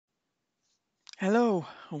Hello,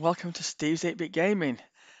 and welcome to Steve's 8-Bit Gaming.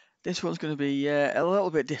 This one's going to be a little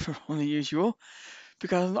bit different from the usual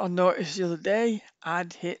because I noticed the other day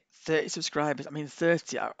I'd hit 30 subscribers. I mean,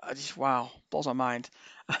 30, I just, wow, blows my mind.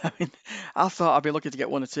 I mean, I thought I'd be lucky to get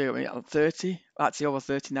one or two. I mean, I'm 30, actually over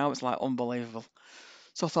 30 now, it's like unbelievable.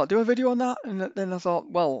 So I thought, do a video on that, and then I thought,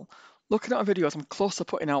 well, looking at videos, I'm close to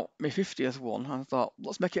putting out my 50th one. And I thought,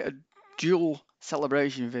 let's make it a dual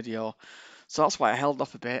celebration video. So that's why I held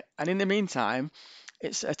off a bit. And in the meantime,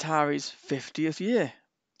 it's Atari's 50th year.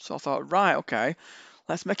 So I thought, right, okay,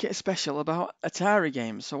 let's make it a special about Atari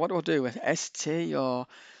games. So what do I do with ST or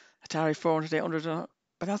Atari 400, 800?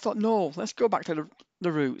 But I thought, no, let's go back to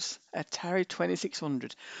the roots. Atari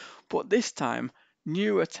 2600. But this time,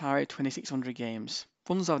 new Atari 2600 games.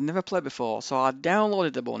 Ones I've never played before. So I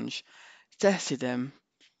downloaded a bunch, tested them,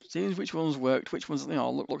 seen which ones worked, which ones,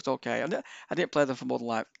 looked okay. I didn't play them for more than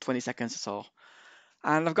like 20 seconds or so.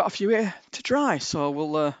 And I've got a few here to try, so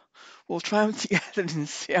we'll try them together and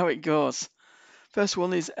see how it goes. First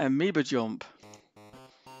one is Amoeba Jump.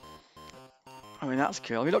 I mean, that's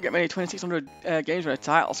cool. We don't get many 2600 games with a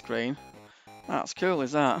title screen. That's cool,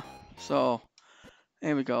 is that? So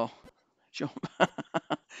here we go. Jump.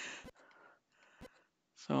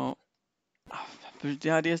 So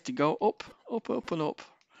the idea is to go up, up, up, and up.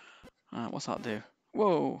 Alright, what's that do?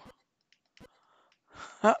 Whoa.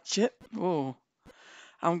 Ah, shit. Whoa.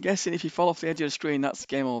 I'm guessing if you fall off the edge of the screen, that's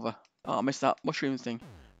game over. Oh, I missed that mushroom thing.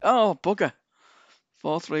 Oh, bugger.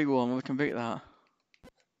 4-3-1. We can beat that.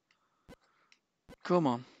 Come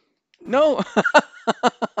on. No!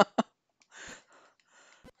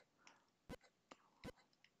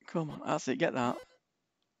 Come on. That's it. Get that.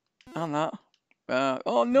 And that.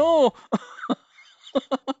 Oh, no!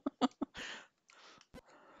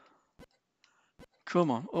 Come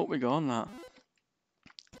on. Up we go on that.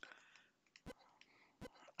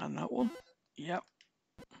 And that one. Yep.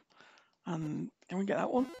 And can we get that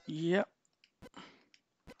one? Yep.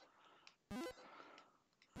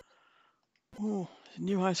 Oh,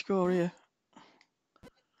 new high score here.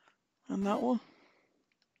 And that one.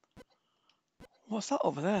 What's that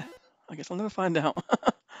over there? I guess I'll never find out.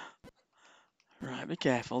 Right, be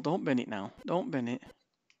careful. Don't bin it now. Don't bin it.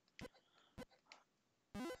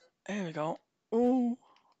 There we go. Oh,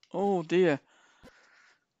 oh dear.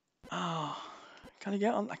 Oh, can I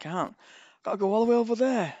get on? I can't. Gotta go all the way over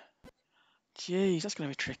there. Jeez, that's gonna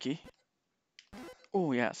be tricky.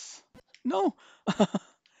 Oh, yes. No!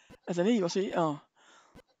 There's an E. What's it? Oh,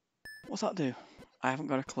 what's that do? I haven't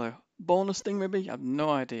got a clue. Bonus thing, maybe? I have no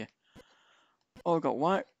idea. Oh, I've got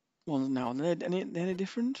white ones now. Are they any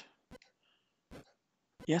different?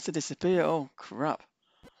 Yes, they disappear. Oh, crap.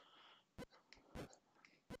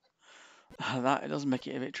 That does make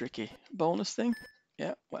it a bit tricky. Bonus thing?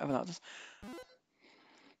 Yeah, whatever that does.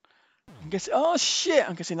 I'm guessing. Oh, shit!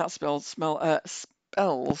 I'm guessing that spells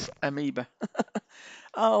amoeba.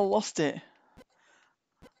 Oh, lost it.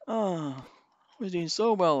 Oh, we're doing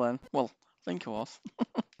so well then. Well, I think I was.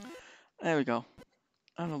 There we go.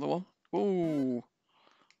 Another one. Ooh.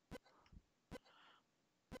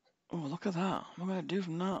 Oh, look at that. What am I going to do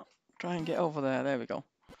from that? Try and get over there. There we go.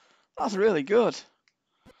 That's really good.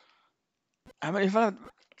 I mean, if I'd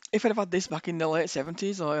have had this back in the late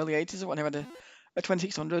 70s or early 80s or when I had a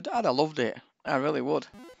 2600, I'd have loved it. I really would.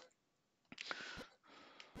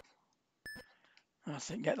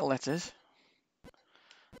 That's it. Get the letters.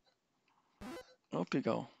 Up you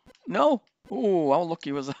go. No! Ooh, how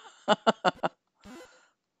lucky was that?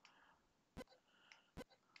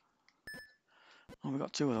 Oh, we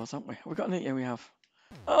got two of those, haven't we? We got an 8, yeah, we have.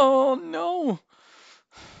 Oh, no!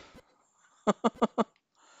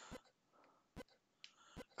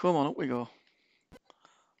 Come on, up we go.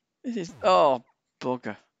 This is... Oh,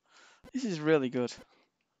 bugger. This is really good.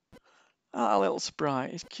 That little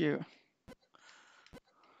sprite is cute.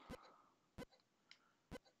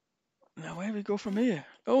 Now, where do we go from here?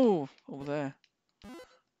 Oh, over there.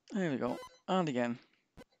 There we go. And again.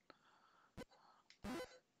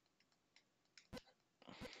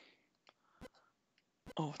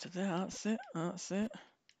 Over to there. That's it. That's it.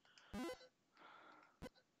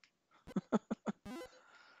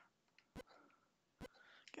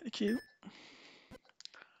 Get the cue.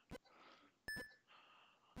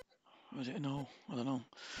 Was it? No, I don't know.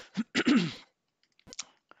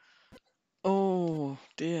 Oh,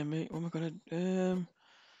 dear me. What am I going to...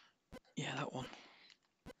 Yeah, that one.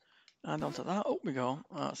 And onto that. Up we go.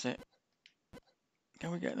 That's it.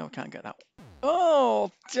 Can we get... No, we can't get that.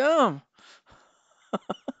 Oh, damn.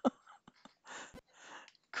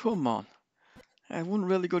 Come on. I had one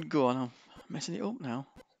really good go and I'm messing it up now.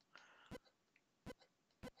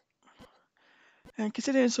 And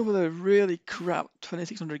considering some of the really crap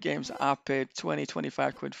 2600 games that I've paid 20,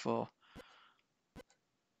 25 quid for,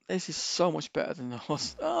 this is so much better than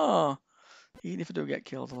those. Oh, even if I do get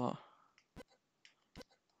killed a lot.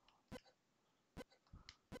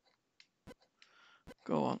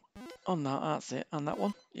 Go on. On that, that's it. And that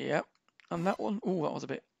one. Yep. And that one. Oh, that was a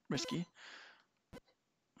bit risky.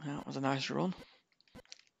 That was a nice run.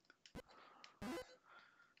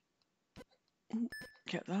 Ooh,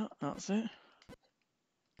 get that. That's it.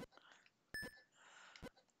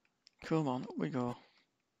 Come on, up we go.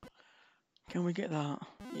 Can we get that?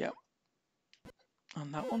 Yep.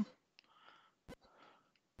 And that one.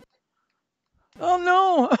 Oh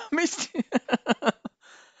no! I missed it!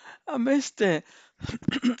 I missed it.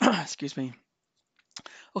 Excuse me.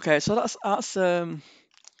 Okay, so that's Amoeba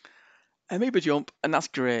Jump, and that's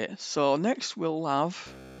great. So next we'll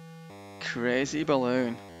have Crazy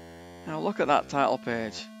Balloon. Now look at that title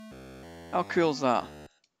page. How cool's that?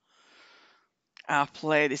 I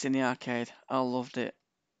played this in the arcade. I loved it.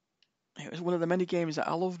 It was one of the many games that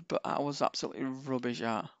I loved, but I was absolutely rubbish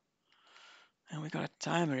at. And we got a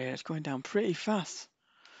timer here. It's going down pretty fast.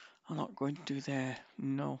 I'm not going to do there.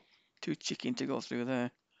 No. Too chicken to go through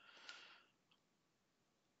there.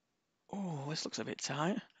 Oh, this looks a bit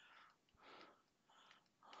tight.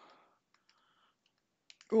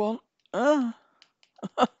 Go on. Ah.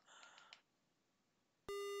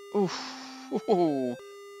 Oof. Oh.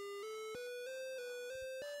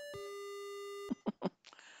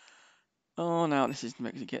 Oh, now this is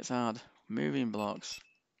makes it gets hard. Moving blocks.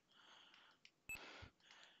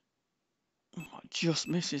 Oh, just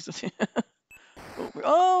misses, doesn't it?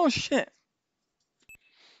 Oh, shit.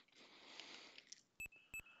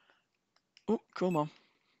 Oh, come on.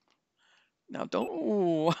 Now don't.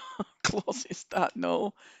 Oh, close is that?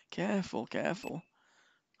 No. Careful, careful.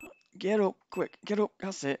 Get up, quick. Get up.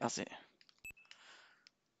 That's it, that's it.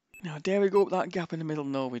 Now, dare we go up that gap in the middle?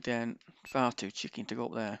 No, we didn't. Far too chicken to go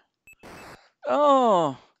up there.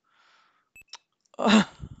 Oh! Now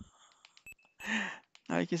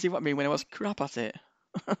you can see what I mean when I was crap at it.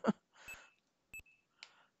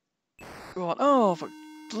 Go on. Oh, for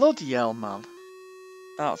bloody hell, man.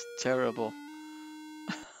 That's terrible.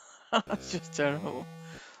 That's just terrible.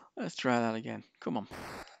 Let's try that again. Come on.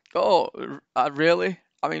 Oh, really?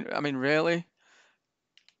 I mean, really?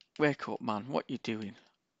 Wake up, man. What you doing?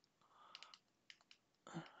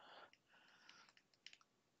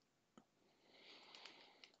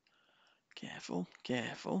 Careful,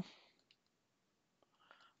 careful.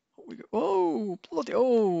 We go. Oh, bloody.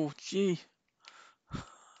 Oh, gee.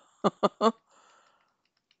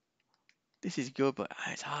 This is good, but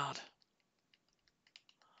it's hard.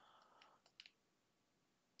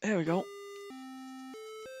 There we go.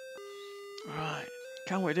 Right.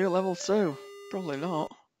 Can we do level 2? Probably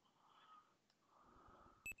not.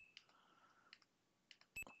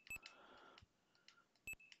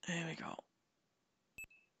 There we go.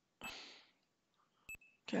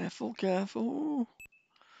 Careful, careful.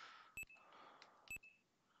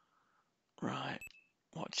 Right.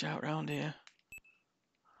 Watch out round here.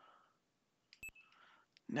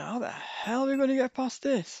 Now how the hell are we going to get past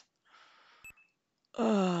this?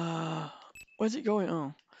 Where's it going?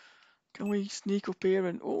 Oh. Can we sneak up here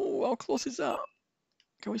and... Oh, how close is that?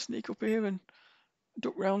 Can we sneak up here and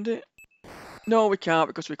duck round it? No, we can't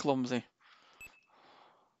because we're clumsy.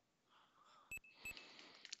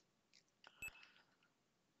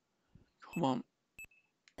 Come on.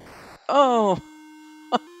 Oh!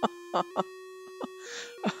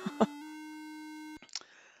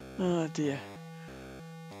 Oh dear.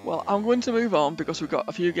 Well, I'm going to move on because we've got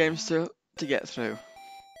a few games to get through.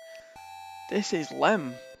 This is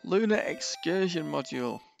LEM, Lunar Excursion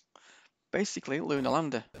Module. Basically, Lunar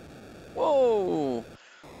Lander. Whoa!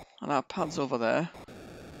 And our pad's over there.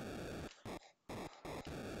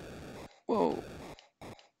 Whoa.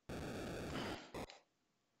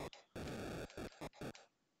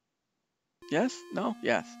 Yes? No?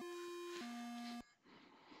 Yes.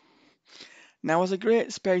 Now, as a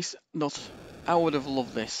great space nut, I would have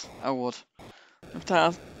loved this. I would. The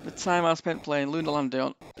time I spent playing Lunar Lander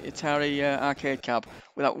on Atari arcade cab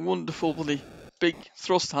with that wonderful bloody big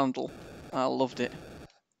thrust handle, I loved it.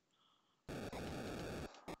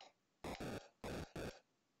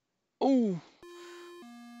 Oh!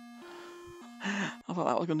 I thought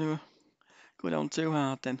that was going to go down too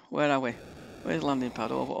hard then. Where are we? Where's the landing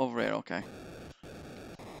pad? Over here, okay.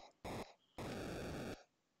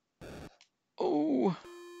 Oh!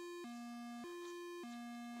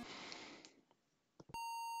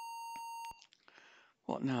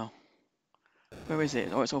 What now? Where is it?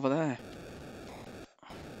 Oh, it's over there.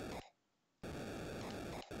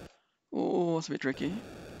 Oh, that's a bit tricky.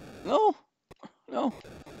 No, no.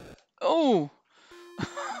 Oh!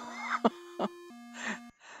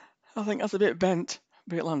 I think that's a bit bent,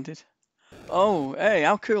 but it landed. Oh, hey,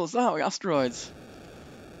 how cool is that? Asteroids.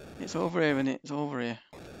 It's over here, isn't it? It's over here.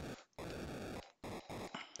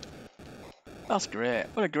 That's great.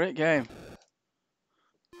 What a great game.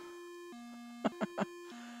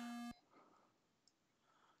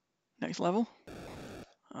 Next level.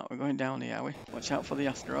 Oh, we're going down here, are we? Watch out for the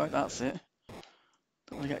asteroid. That's it.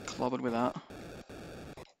 Don't want to get clobbered with that.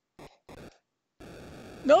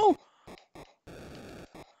 No!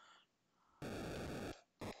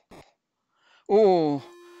 Oh!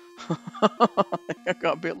 I think I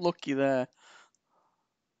got a bit lucky there.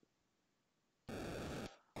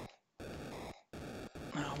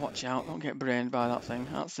 Oh, watch out. Don't get brained by that thing.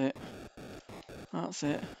 That's it. That's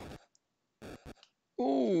it.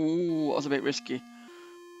 Oh, that was a bit risky.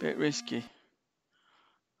 Bit risky.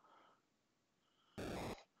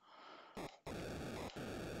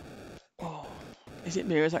 Oh, is it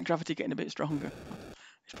me or is that gravity getting a bit stronger?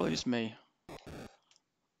 It's probably just me.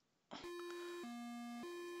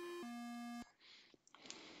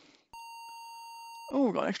 Oh,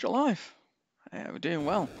 we got an extra life. Yeah, we're doing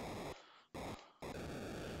well.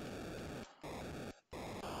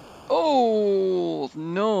 Oh,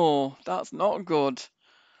 no, that's not good.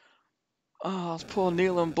 Oh, that's poor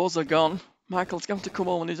Neil and Buzz are gone. Michael's going to come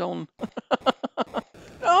home on his own.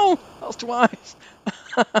 No, that's twice.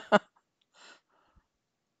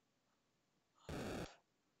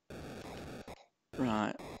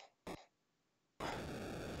 Right.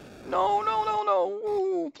 No, no, no, no.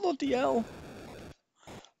 Ooh, bloody hell.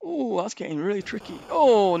 Ooh, that's getting really tricky.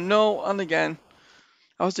 Oh, no, and again.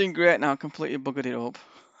 I was doing great now, completely buggered it up.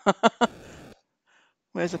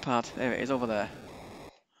 Where's the pad? There it is, over there.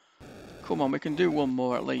 Come on, we can do one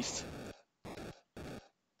more at least.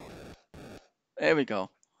 There we go.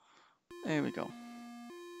 There we go.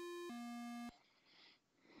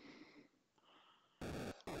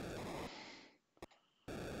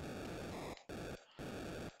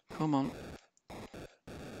 Come on.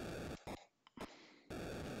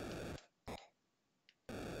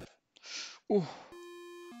 Ooh.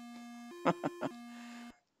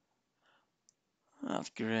 That's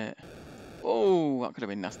great. Oh, that could have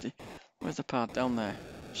been nasty. Where's the pad? Down there.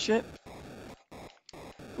 Shit.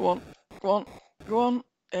 Go on. Go on. Go on.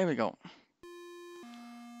 There we go.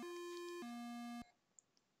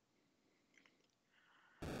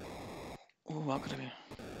 Oh, that could have been.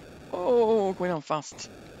 Oh, going on fast.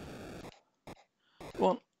 Go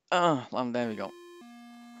on. Ah, land. There we go.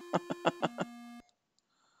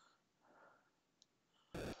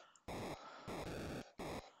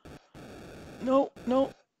 No,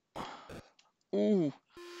 no. Ooh.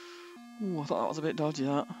 Ooh, I thought that was a bit dodgy,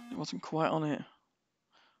 that. It wasn't quite on it.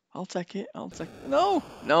 I'll take it. I'll take it. No!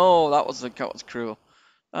 No, that was cruel.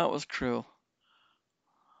 That was cruel.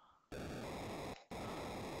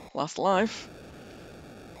 Last life.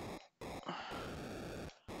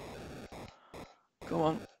 Go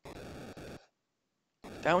on.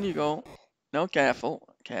 Down you go. No, careful.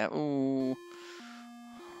 Careful. Ooh.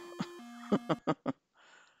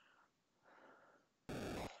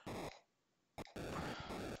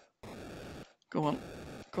 Go on.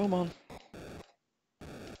 Come on.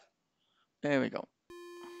 There we go.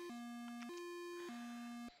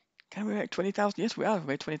 Can we make 20,000? Yes, we have. We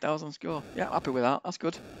made 20,000 score. Yeah, happy with that. That's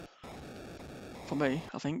good. For me,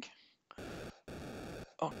 I think.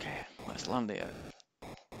 Okay, let's land here.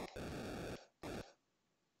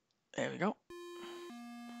 There we go.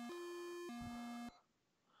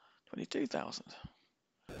 22,000.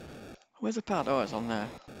 Where's the pad? Oh, it's on there.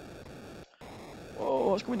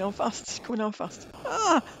 Oh, it's coming down fast. It's coming down fast.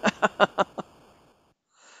 Ah!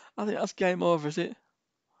 I think that's game over, is it?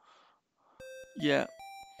 Yeah.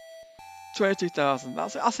 22,000.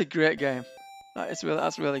 That's a great game. That's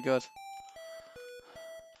really good.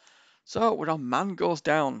 So we're on Man Goes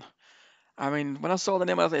Down. I mean, when I saw the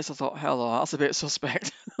name of this, I thought, hello, that's a bit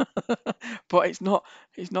suspect. But it's not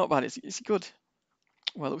bad. It's good.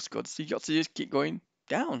 Well, it looks good. So you got to just keep going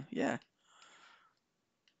down. Yeah.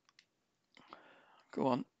 Go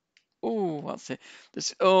on. Oh, that's it.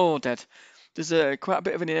 Dead. There's quite a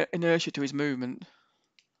bit of an inertia to his movement.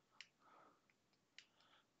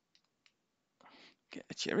 Get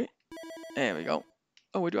a cherry. There we go.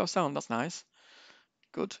 Oh, we do have sound. That's nice.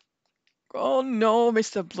 Good. Oh no,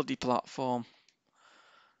 missed a bloody platform.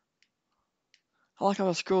 I like how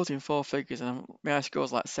I scored in four figures and my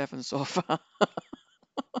score's like 7 so far.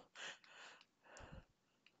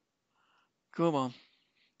 Come on.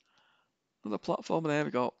 Another platform. There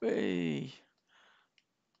we go. Hey.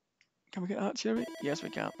 Can we get that cherry? Yes, we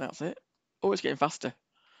can. That's it. Oh, it's getting faster.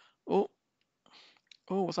 Oh,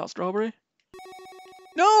 oh, what's that, strawberry?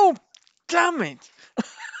 No! Damn it!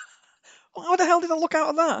 How the hell did I look out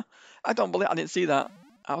of that? I don't believe I didn't see that.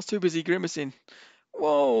 I was too busy grimacing.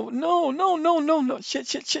 Whoa, no, no, no, no, no. Shit,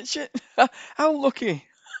 shit, shit, shit. How lucky.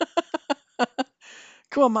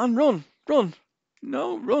 Come on, man, run, run.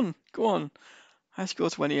 No, run. Go on. High score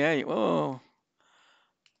 28. Whoa.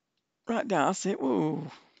 Right down, that's it.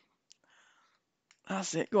 Whoa.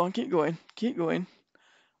 That's it. Go on, keep going. Keep going.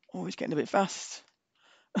 Oh, it's getting a bit fast.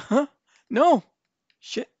 Uh-huh. No.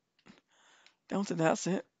 Shit. Down to that's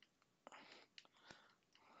it.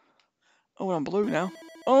 Oh, we're on blue now.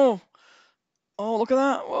 Oh. Oh, look at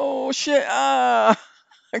that. Oh, shit. Ah.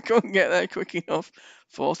 I couldn't get there quick enough.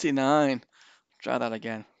 49. Try that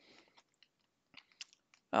again.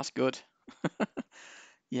 That's good.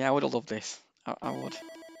 Yeah, I would have loved this. I would.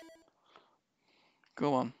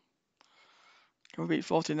 Go on. Can we beat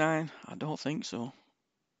 49? I don't think so.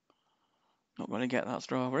 Not going to get that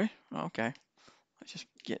strawberry. Okay. Let's just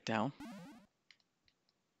get down.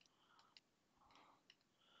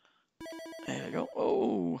 There we go.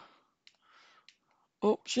 Oh.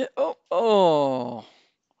 Oh, shit. Oh. Oh.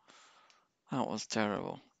 That was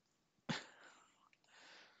terrible.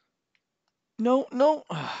 No, no.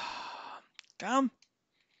 Damn.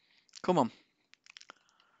 Come on.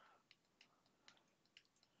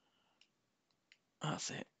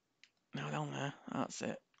 That's it. Now down there. That's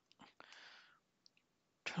it.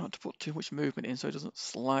 Try not to put too much movement in so it doesn't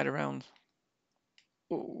slide around.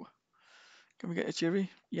 Oh. Can we get a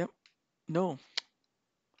cherry? Yep. No.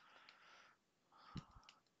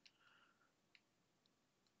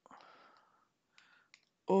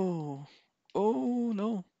 Oh. Oh,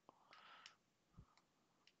 no.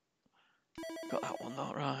 Got that one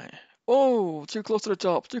though, right. Oh, too close to the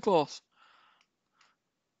top. Too close.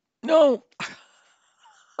 No.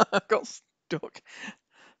 I got stuck.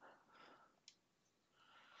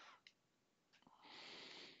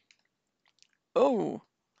 Oh.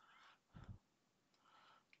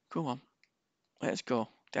 Come on. Let's go.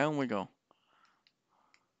 Down we go.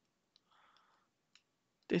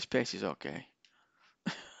 This pace is okay.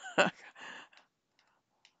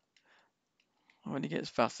 When he gets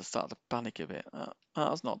fast, I start to panic a bit.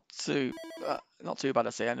 That's not too bad. I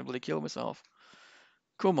say I nearly killed myself.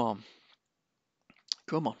 Come on,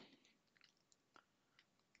 come on.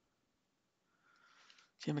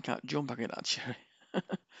 See, I can't jump. I get that cherry.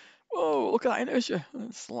 Whoa! Look at that inertia.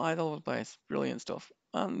 Slide all over the place. Brilliant stuff.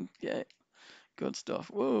 And yeah, good stuff.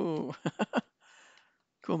 Whoa!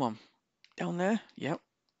 Come on, down there. Yep.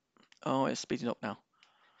 Oh, it's speeding up now.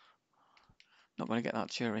 Not going to get that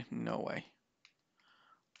cherry. No way.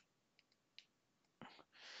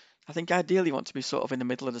 I think ideally you want to be sort of in the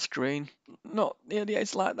middle of the screen, not near the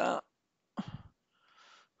edge like that.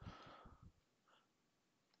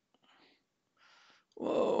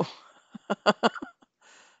 Whoa.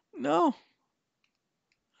 No.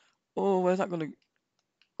 Oh, where's that going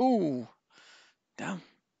to... Ooh. Damn.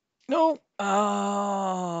 No.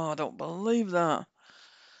 Ah, I don't believe that.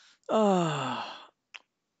 Ah,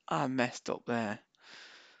 I messed up there.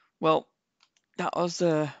 Well, that was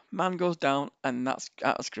man goes down, and that's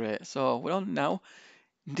great. So we're on now.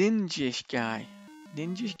 Ninjish guy.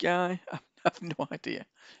 Ninjish guy? I have no idea.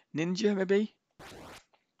 Ninja, maybe?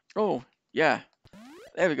 Oh, yeah.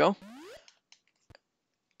 There we go.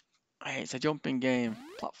 Hey, it's a jumping game.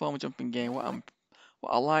 Platform jumping game. What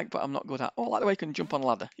I like, but I'm not good at. Oh, I like the way you can jump on a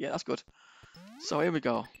ladder. Yeah, that's good. So here we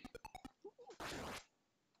go.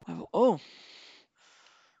 Oh.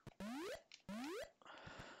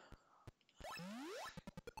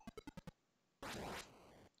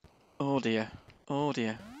 Oh dear. Oh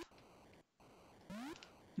dear.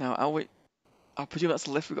 Now, I presume that's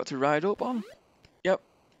the lift we've got to ride up on? Yep.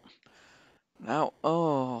 Now,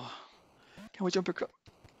 oh. Can we jump across?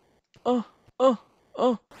 Oh, oh,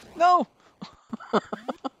 oh. No!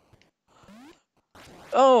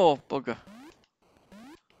 Oh, bugger.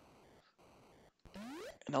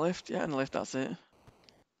 In the lift? Yeah, in the lift, that's it.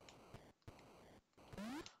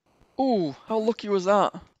 Ooh, how lucky was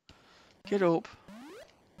that? Get up.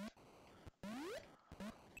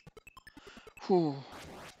 Whew.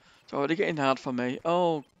 It's already getting hard for me.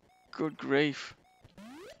 Oh, good grief.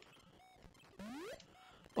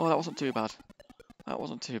 Oh, that wasn't too bad. That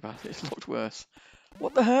wasn't too bad. It looked worse.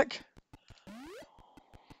 What the heck?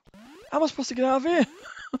 How am I supposed to get out of here?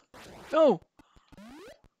 No.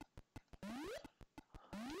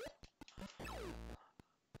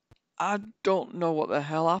 I don't know what the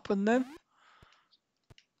hell happened then.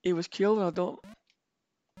 He was killed and I don't...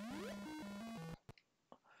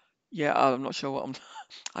 Yeah, I'm not sure what I'm...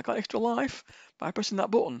 I got extra life, by pressing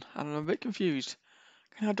that button, and I'm a bit confused.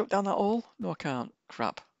 Can I duck down that hole? No, I can't.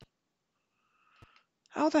 Crap.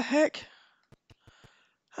 How the heck?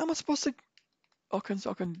 How am I supposed to... I can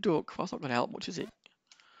duck. That's not going to help much, is it?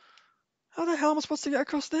 How the hell am I supposed to get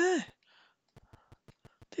across there?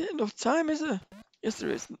 There ain't enough time, is there? Yes, there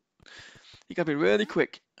is. You gotta be really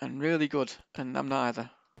quick and really good, and I'm not either.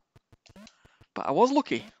 But I was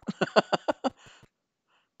lucky.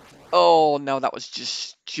 Oh, no, that was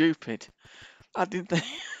just stupid. I didn't think...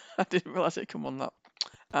 I didn't realise it come on that.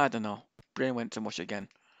 I don't know. Brain went to mush again.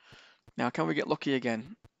 Now, can we get lucky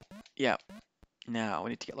again? Yeah. Now,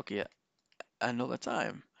 we need to get lucky another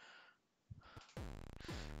time.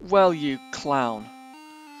 Well, you clown.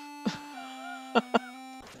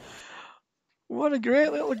 What a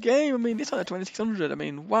great little game. I mean, this on a 2600. I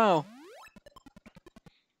mean, wow.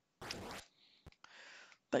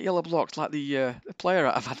 That yellow block's like the player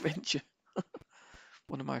out of Adventure.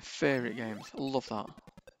 One of my favourite games. I love that.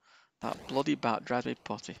 That bloody bat drives me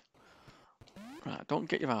potty. Right, don't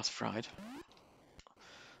get your ass fried.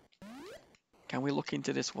 Can we look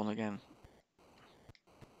into this one again?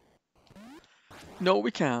 No,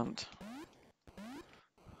 we can't.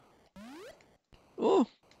 Oh.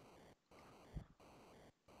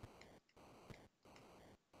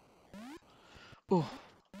 Oh.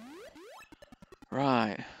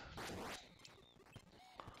 Right.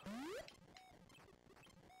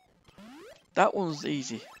 That one's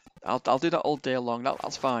easy. I'll do that all day long.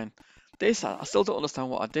 That's fine. This, I still don't understand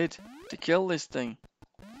what I did to kill this thing.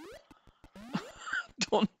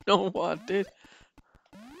 Don't know what I did.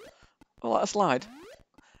 Oh, that slide.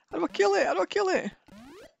 How do I kill it? How do I kill it?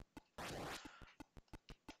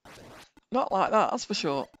 Not like that, that's for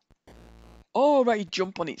sure. Oh, right, you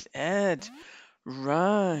jump on its head.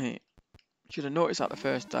 Right. Should have noticed that the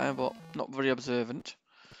first time, but not very observant.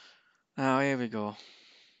 Now, here we go.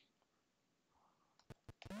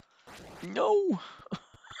 No!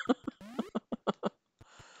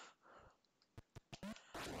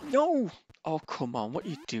 No! Oh, come on, what are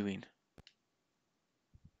you doing?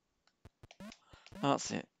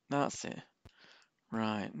 That's it, that's it.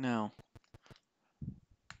 Right, now.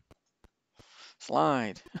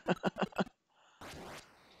 Slide.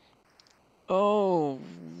 Oh,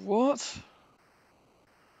 what?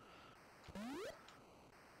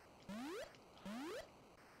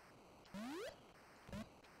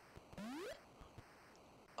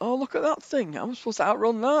 Oh, look at that thing. I'm supposed to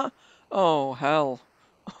outrun that? Oh, hell.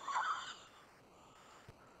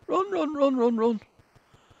 Run, run, run, run, run.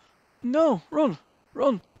 No, run,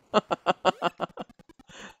 run.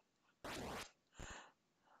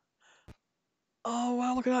 Oh,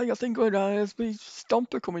 wow, look at that. You got a thing going down. There's a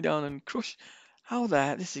stomper coming down and crush. How the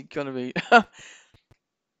heck? This is going to be...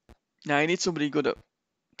 Now, you need somebody good at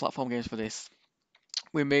platform games for this.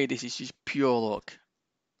 We made this. It's just pure luck.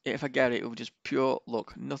 If I get it, it will be just pure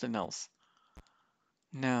luck. Nothing else.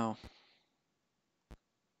 Now...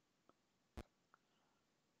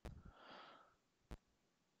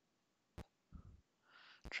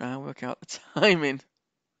 Try and work out the timing.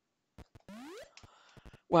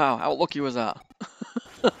 Wow, how lucky was that?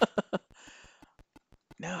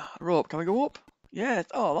 Now, rope, can we go up? Yes.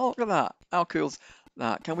 Oh, look at that. How cool's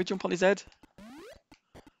that? Can we jump on his head?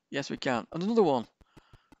 Yes, we can. And another one.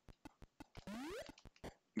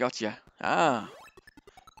 Gotcha. Ah.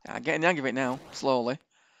 I'm getting the hang of it now, slowly.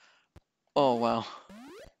 Oh, wow.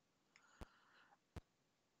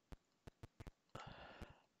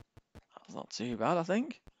 That's not too bad, I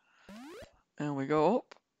think. And we go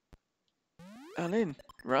up. And in.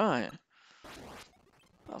 Right.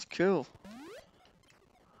 That's cool.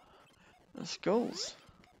 The skulls.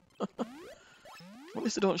 At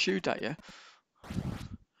least they don't shoot at you.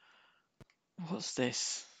 What's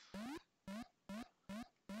this?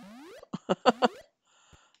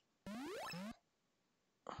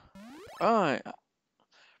 Right.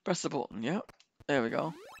 Press the button, yep. There we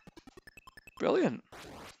go. Brilliant.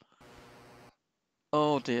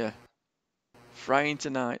 Oh dear. Frying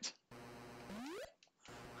tonight.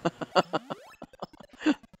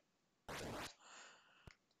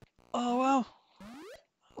 Oh wow.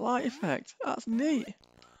 Light effect. That's neat.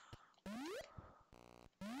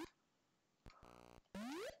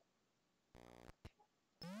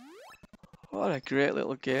 What a great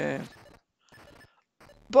little game.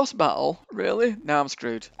 Boss battle? Really? Now I'm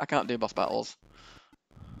screwed. I can't do boss battles.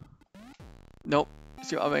 Nope.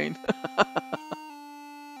 See what I mean?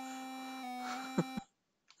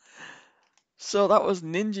 So that was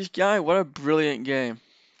Ninja's Guy. What a brilliant game.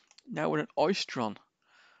 Now we're an Oystron.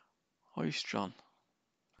 Oystron.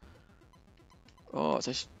 Oh, it's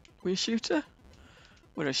a... we a shooter?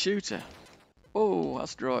 We're a shooter. Oh,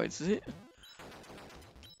 that's droids, is it?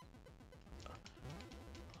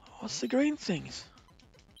 What's the green things?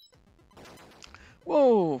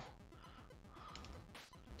 Whoa!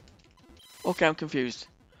 Okay, I'm confused.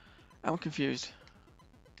 I'm confused.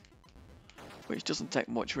 Which doesn't take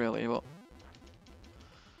much really, but...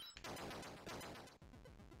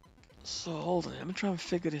 So, hold on, let me try and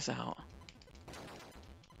figure this out.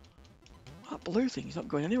 That blue thing's not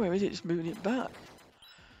going anywhere, is it? Just moving it back.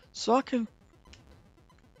 So I can...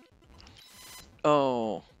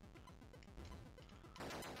 Oh.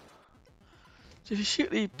 So if you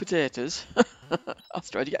shoot the potatoes... I'll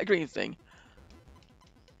try to get a green thing.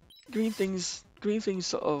 Green things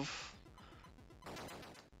sort of...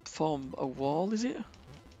 form a wall, is it?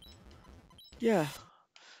 Yeah.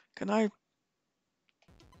 Can I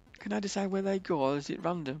decide where they go, or is it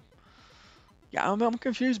random? Yeah, I'm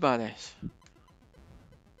confused by this.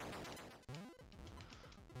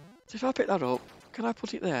 So if I pick that up, can I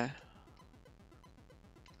put it there?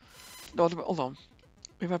 No, hold on.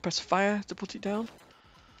 If I press fire to put it down?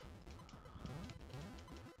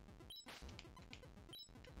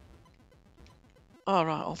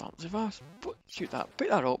 Alright, hold on. So if I shoot that, pick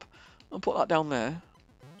that up, and put that down there.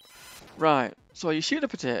 Right, so you shoot the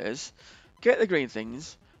potatoes, get the green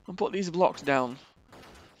things, and put these blocks down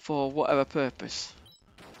for whatever purpose.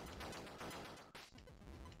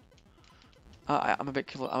 I'm a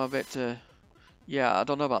bit, yeah, I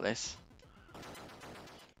don't know about this.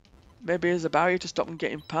 Maybe there's a barrier to stop them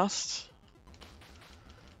getting past.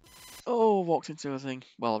 Oh, walked into a thing.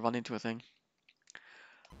 Well, ran into a thing.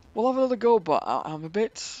 We'll have another go, but I'm a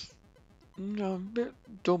bit, I'm a bit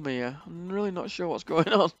dumb here. I'm really not sure what's going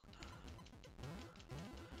on.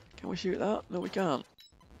 Can we shoot that? No, we can't.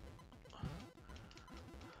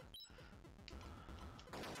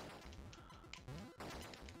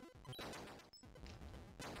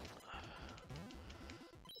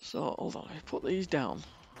 So, hold on, I put these down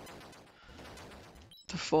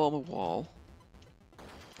to form a wall.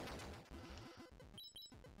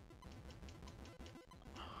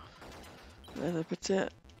 Then I put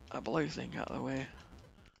a blue thing out of the way.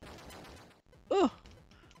 Oh!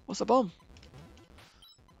 What's a bomb?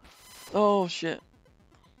 Oh, shit.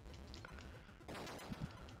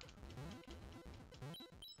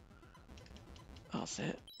 That's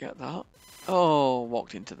it. Get that. Oh,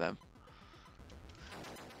 walked into them.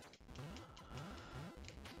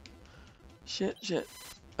 Shit, shit.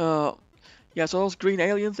 Yeah, so those green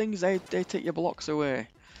alien things, they take your blocks away.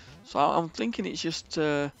 So I'm thinking it's just,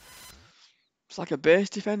 it's like a base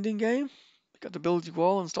defending game. You got to build your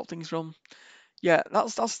wall and stop things from... Yeah,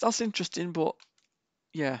 that's interesting, but...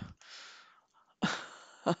 Yeah.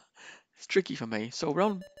 It's tricky for me. So we're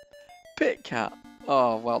on Pit Cat.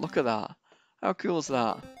 Oh, well, look at that. How cool is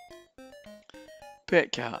that?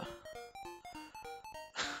 Pit Cat.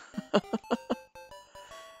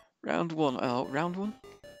 Round one. Oh, round one?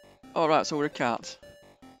 Alright, so we're a cat.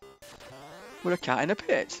 We're a cat in a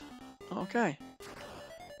pit. Okay.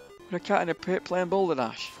 We're a cat in a pit playing Boulder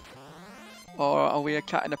Dash. Or are we a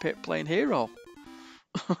cat in a pit playing Hero?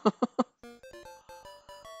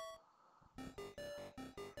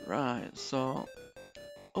 Right, so...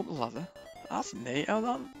 Up the ladder. That's neat, how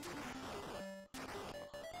that...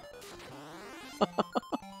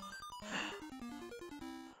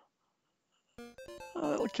 That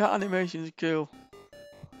little cat animation is cool.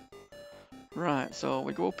 Right, so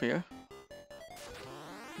we go up here.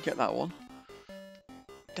 Get that one.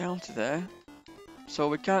 Down to there. So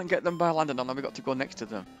we can't get them by landing on them, we've got to go next to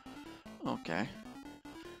them. Okay.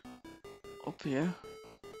 Up here.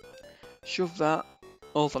 Shove that.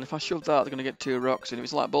 Hold on, if I shove that, they're going to get 2 rocks, and if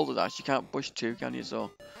it's like Boulder Dash, you can't push 2, can you?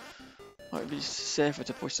 So, might be safer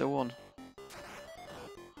to push the 1.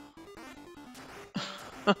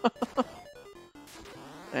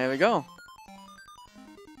 There we go.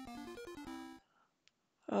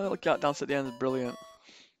 A little cat dance at the end is brilliant.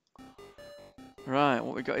 Right,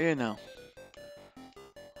 what we got here now?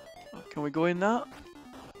 Can we go in that?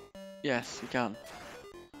 Yes, we can.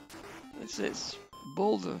 It's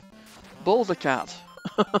Boulder Cat.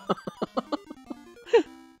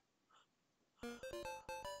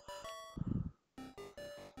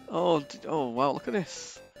 Oh wow, look at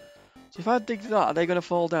this. So if I dig that, are they going to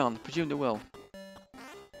fall down? I presume they will.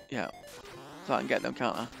 Yeah. So I can get them,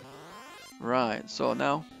 can't I? Right, so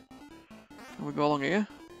now, can we go along here?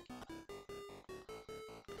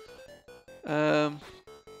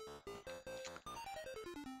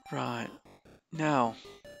 Right. Now,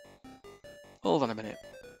 hold on a minute.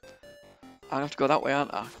 I have to go that way,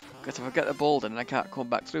 aren't I? Because if I get the boulder, then I can't come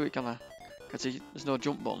back through it, can I? Because there's no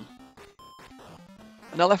jump button.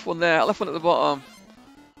 And I left one there. I left one at the bottom.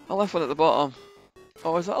 I left one at the bottom.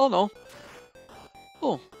 Oh, is that? Oh no.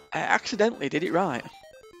 Oh, I accidentally did it right.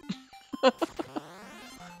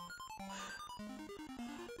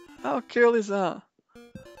 How cool is that?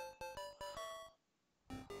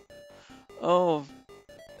 Oh,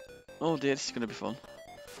 oh dear, this is going to be fun.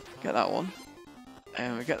 Get that one.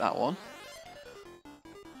 And we get that one.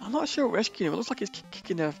 I'm not sure rescuing him. It looks like he's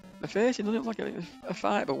kicking the face. It doesn't look like a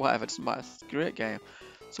fight, but whatever. It doesn't matter. It's a great game.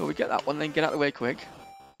 So we get that one, then get out of the way quick.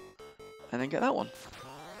 And then get that one.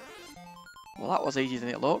 Well, that was easier than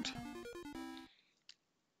it looked.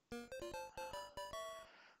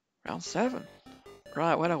 Round 7.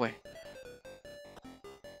 Right, where are we?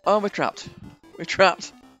 Oh, we're trapped. We're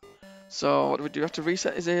trapped. So what do we do? We have to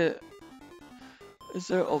reset? Is there...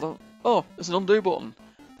 Hold on. Oh, there's an undo button.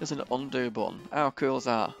 There's an undo button. How cool is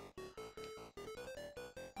that?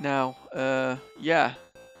 Now, yeah.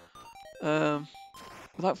 Will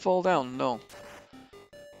that fall down? No.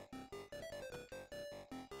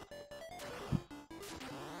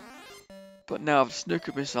 But now I've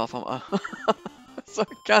snookered myself, so I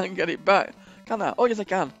can't get it back. Can I? Oh, yes, I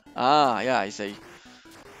can. Ah, yeah, I see.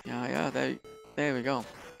 Yeah, there we go.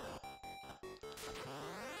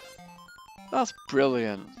 That's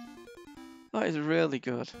brilliant. That is really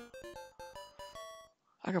good.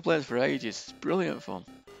 I can play this for ages. It's brilliant fun.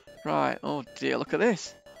 Right, oh dear, look at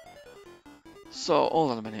this. So,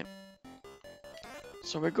 hold on a minute.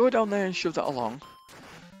 So we go down there and shove that along.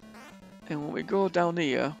 And when we go down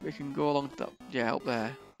here, we can go along that, yeah, up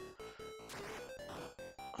there.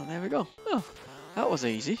 And there we go. Oh, that was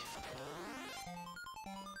easy.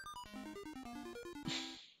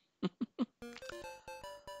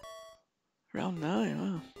 Round 9,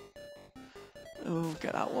 wow. Oh,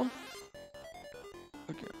 get that one.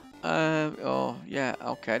 Okay. Oh, yeah,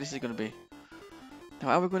 okay, this is going to be... Now,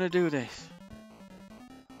 how are we going to do this?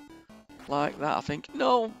 Like that, I think.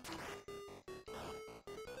 No!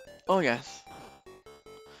 Oh, yes.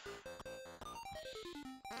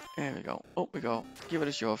 There we go. Up we go. Give it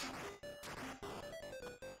a shove.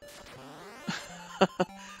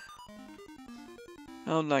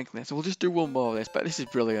 How nice. So we'll just do one more of this, but this is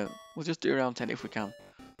brilliant. We'll just do around 10 if we can.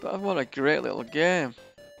 But what a great little game.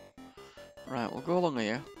 Right, we'll go along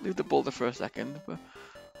here. Leave the boulder for a second. But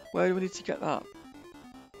where do we need to get that?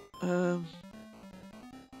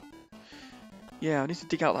 Yeah, we need to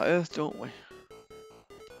dig out that earth, don't we?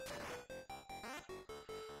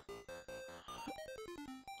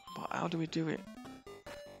 But how do we do it?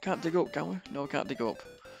 Can't dig up, can we? No, we can't dig up.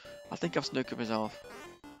 I think I've snookered myself.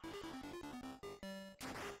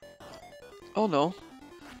 Oh no.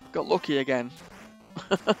 Got lucky again.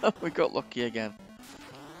 We got lucky again.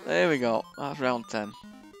 There we go. That's round 10.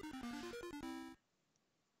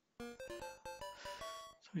 So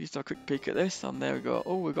we just have a quick peek at this, and there we go.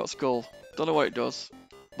 Oh, we've got skull. Don't know what it does,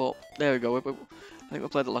 but there we go. I think we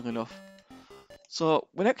played it long enough. So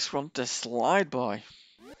we're next on to Slide Boy.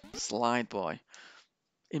 Slide Boy.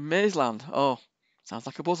 In Mazeland. Oh, sounds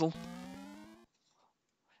like a puzzle.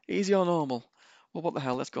 Easy or normal? Well, what the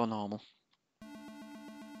hell? Let's go normal.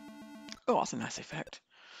 Oh, that's a nice effect.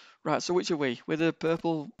 Right, so which are we? We're the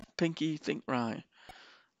purple, pinky thing, right.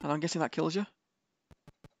 And I'm guessing that kills you?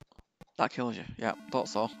 That kills you, yeah, thought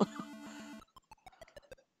so.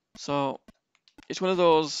 So, it's one of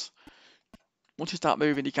those, once you start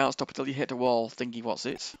moving, you can't stop until you hit a wall thinking, what's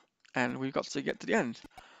it? And we've got to get to the end.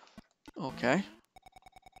 Okay.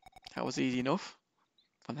 That was easy enough.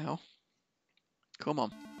 For now. Come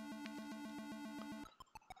on.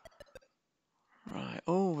 Right,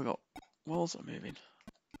 oh, we got walls that are moving.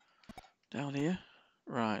 Down here.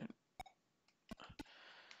 Right.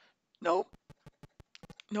 Nope.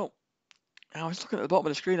 Nope. I was looking at the bottom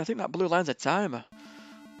of the screen. I think that blue line's a timer.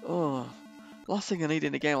 Oh, last thing I need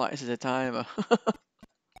in a game like this is a timer.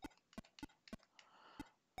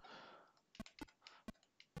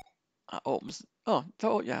 That opens. Oh,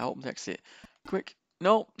 yeah, opens exit. Quick.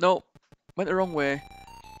 No, no. Went the wrong way.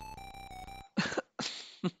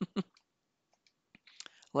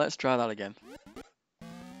 Let's try that again.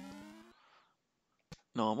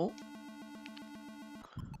 Normal.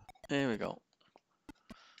 There we go.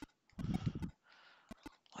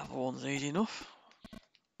 Level 1's easy enough.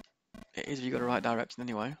 It is if you got the right direction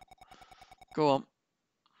anyway. Go on.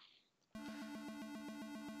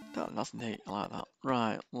 That's neat. I like that.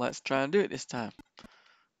 Right, let's try and do it this time.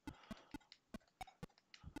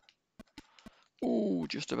 Ooh,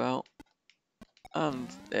 just about. And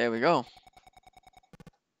there we go.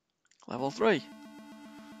 Level 3.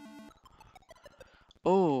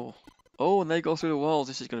 Oh. Oh, and they go through the walls.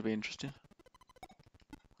 This is going to be interesting.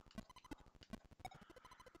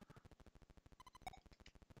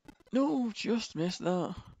 No, just missed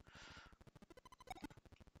that.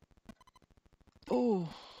 Oh.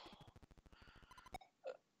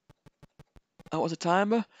 That was a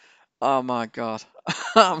timer? Oh my god.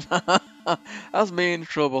 That's me in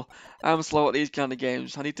trouble. I'm slow at these kind of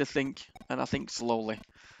games. I need to think, and I think slowly.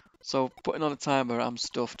 So putting on a timer, I'm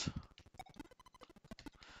stuffed.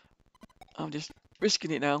 I'm just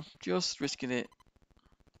risking it now. Just risking it.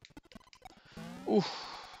 Oof.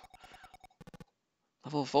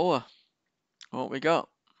 Level 4. What we got?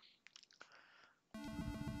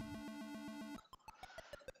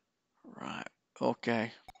 Right.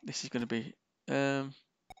 Okay. This is going to be...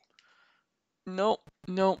 No.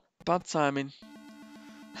 No. Bad timing.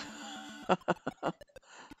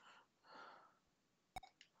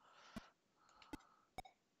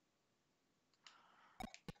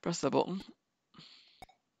 Press the button.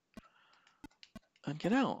 And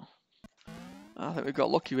get out. I think we got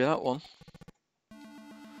lucky with that one.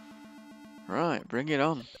 Right. Bring it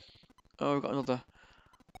on. Oh, we've got another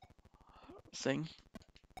thing.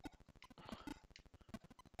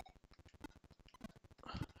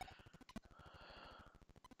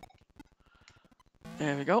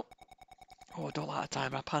 There we go. Oh, I don't like a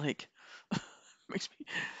timer. I panic.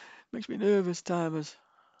 makes me nervous, timers.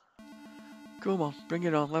 Come on, bring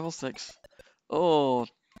it on. Level 6. Oh,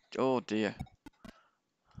 oh dear.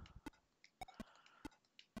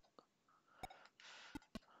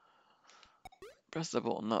 Press the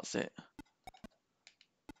button, that's it.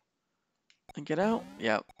 And get out?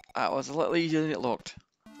 Yep, that was a little easier than it looked.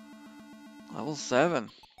 Level 7.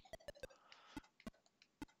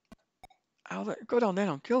 Go down there,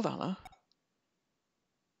 I'm killed, aren't I?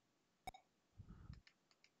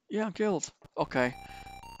 Yeah, I'm killed. Okay,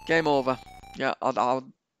 game over. Yeah, I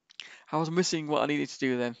was missing what I needed to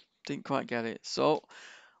do then. Didn't quite get it. So,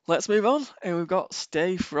 let's move on. And we've got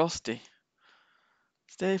Stay Frosty.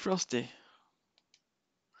 Stay Frosty.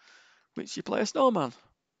 Which you play a snowman.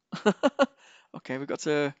 Okay, we've got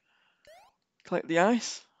to collect the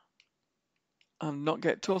ice and not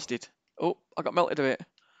get toasted. Oh, I got melted a bit.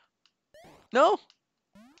 No!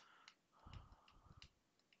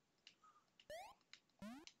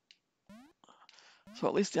 So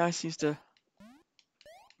at least the ice seems to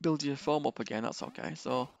build your foam up again, that's okay.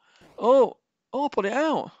 So, oh, put it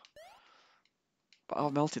out. But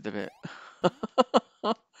I've melted a bit.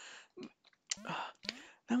 Now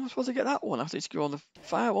I'm supposed to get that one after you screw on the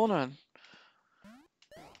fire one on.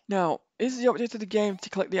 Now, is the object of the game to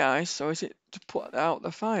collect the ice, or is it to put out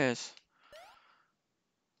the fires?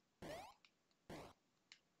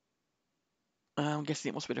 I'm guessing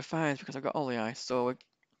it must be the fires because I've got all the ice. So we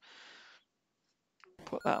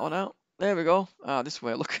put that one out. There we go. Ah, this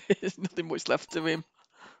way. Look, there's nothing much left of him.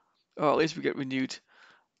 Or at least we get renewed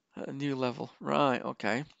at a new level. Right,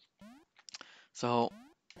 okay. So,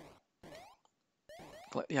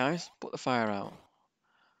 collect the ice, put the fire out.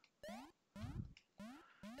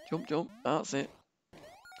 Jump, jump, that's it.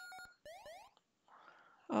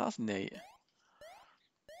 Oh, that's neat.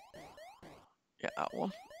 Get that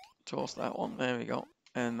one. Toast that one. There we go.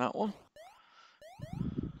 And that one.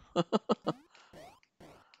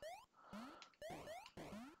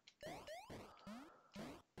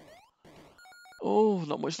 Oh,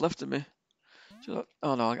 not much left of me.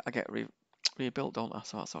 Oh no, I get rebuilt, don't I?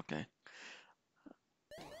 So that's okay.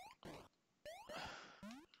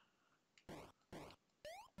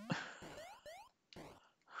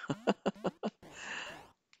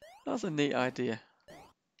 That's a neat idea.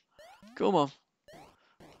 Come on.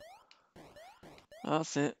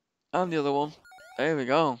 That's it. And the other one. There we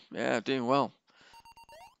go. Yeah, doing well.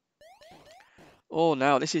 Oh,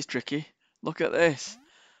 now this is tricky. Look at this.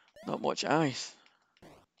 Not much ice.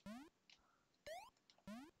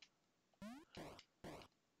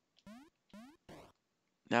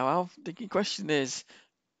 Now, the question is,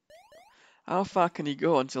 how far can you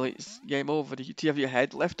go until it's game over? Do you have your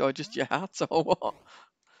head left or just your hat or what?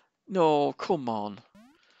 No, come on.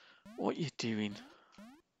 What are you doing?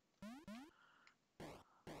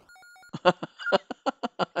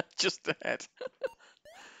 Just the head.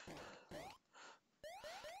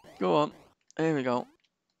 Go on. There we go.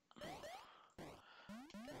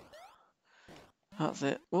 That's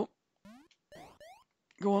it. Oh.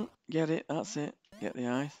 Go on. Get it. That's it. Get the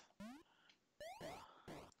ice.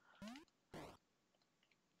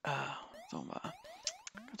 Ah, don't matter.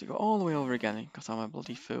 Got to go all the way over again because I'm a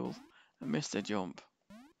bloody fool. I missed a jump.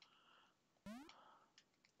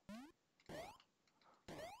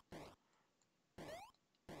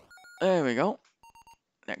 There we go.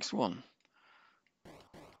 Next one.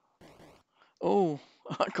 Oh,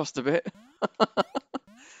 that cost a bit.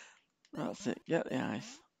 That's it. Get the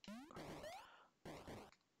ice.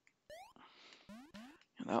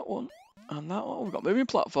 And that one. And that one. We've got moving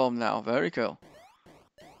platform now. Very cool.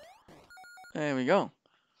 There we go.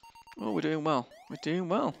 Oh, we're doing well. We're doing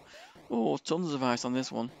well. Oh, tons of ice on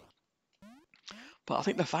this one. But I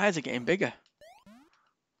think the fires are getting bigger.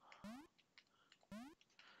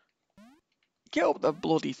 Get up the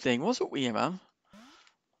bloody thing. What's up with you, man?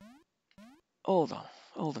 Hold on.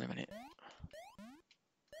 Hold on a minute.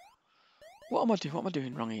 What am I doing? What am I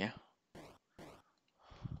doing wrong here?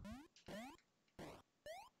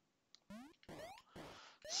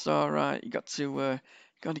 So, right, you got to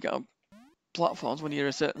get on platforms when you're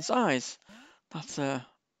a certain size. That's a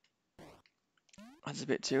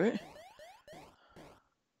bit to it.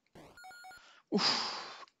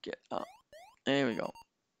 Oof, get up. There we go.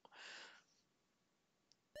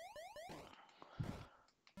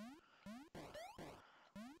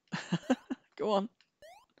 Go on.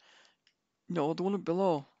 No, the one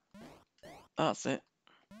below. That's it.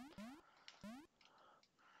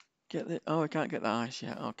 Get the. Oh, we can't get the ice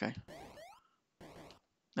yet. Okay.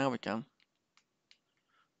 Now we can.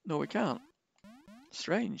 No, we can't.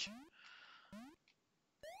 Strange.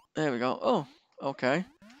 There we go. Oh, okay.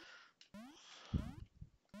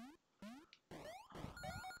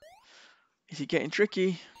 Is he getting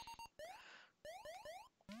tricky?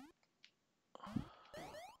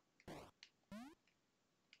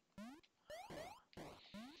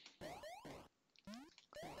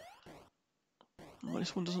 Oh,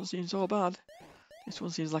 this one doesn't seem so bad. This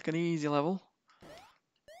one seems like an easy level.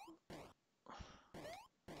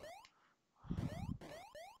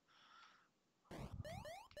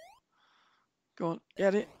 Go on,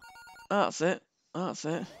 get it. That's it. That's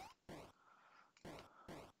it.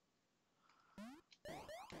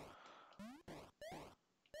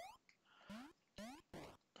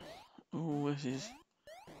 Oh, this is...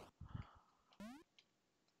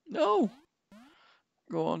 No!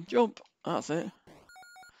 Go on, jump. That's it.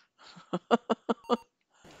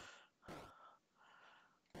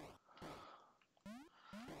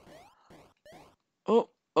 Oh,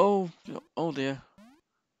 oh, oh dear.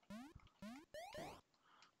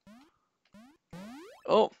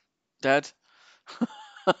 Oh, dead.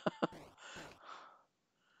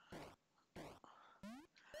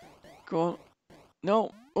 Go on.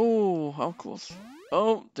 No. Oh, how close.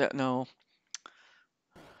 Oh, dead. No.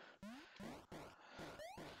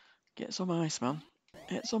 Get some ice, man.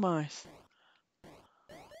 Get some ice.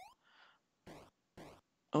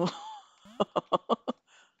 Oh.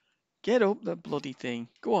 Get up the bloody thing.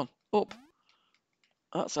 Go on, up.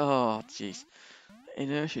 That's, oh, jeez.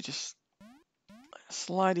 Inertia just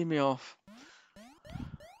sliding me off.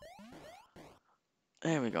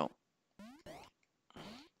 There we go.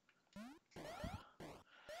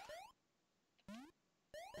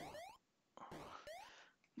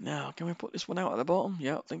 Now, can we put this one out at the bottom?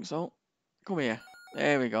 Yeah, I think so. Come here.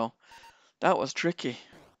 There we go. That was tricky.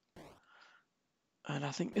 And I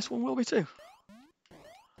think this one will be too.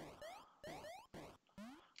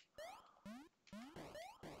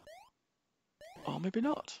 Or maybe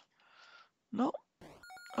not. No.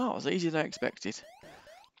 Oh, it was easier than I expected.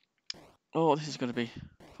 Oh, this is going to be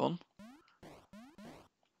fun.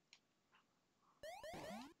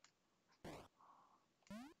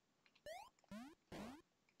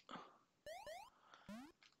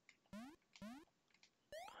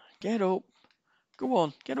 Get up. Go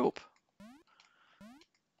on, get up.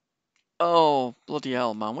 Oh, bloody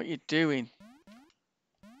hell, man. What are you doing?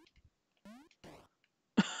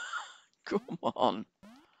 Come on.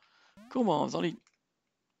 Come on, it's only...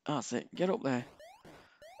 That's it. Get up there.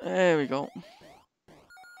 There we go.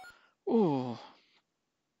 Ooh.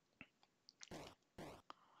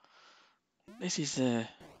 This is...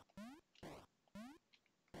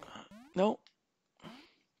 No.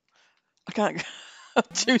 I can't... I'm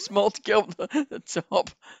too small to get up the top.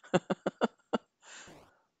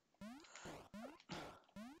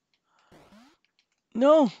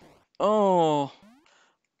 No. Oh.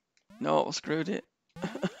 No, I screwed it.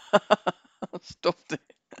 Stuffed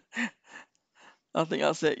it. I think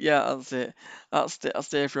that's it. Yeah, that's it. That's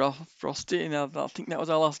Stay Frosty. And I think that was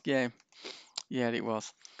our last game. Yeah, it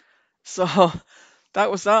was. So that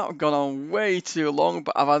was that. I've gone on way too long,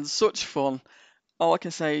 but I've had such fun. All I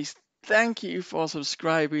can say is thank you for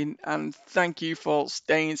subscribing and thank you for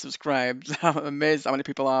staying subscribed. I'm amazed how many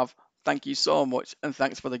people have. Thank you so much, and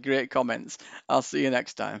thanks for the great comments. I'll see you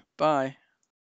next time. Bye.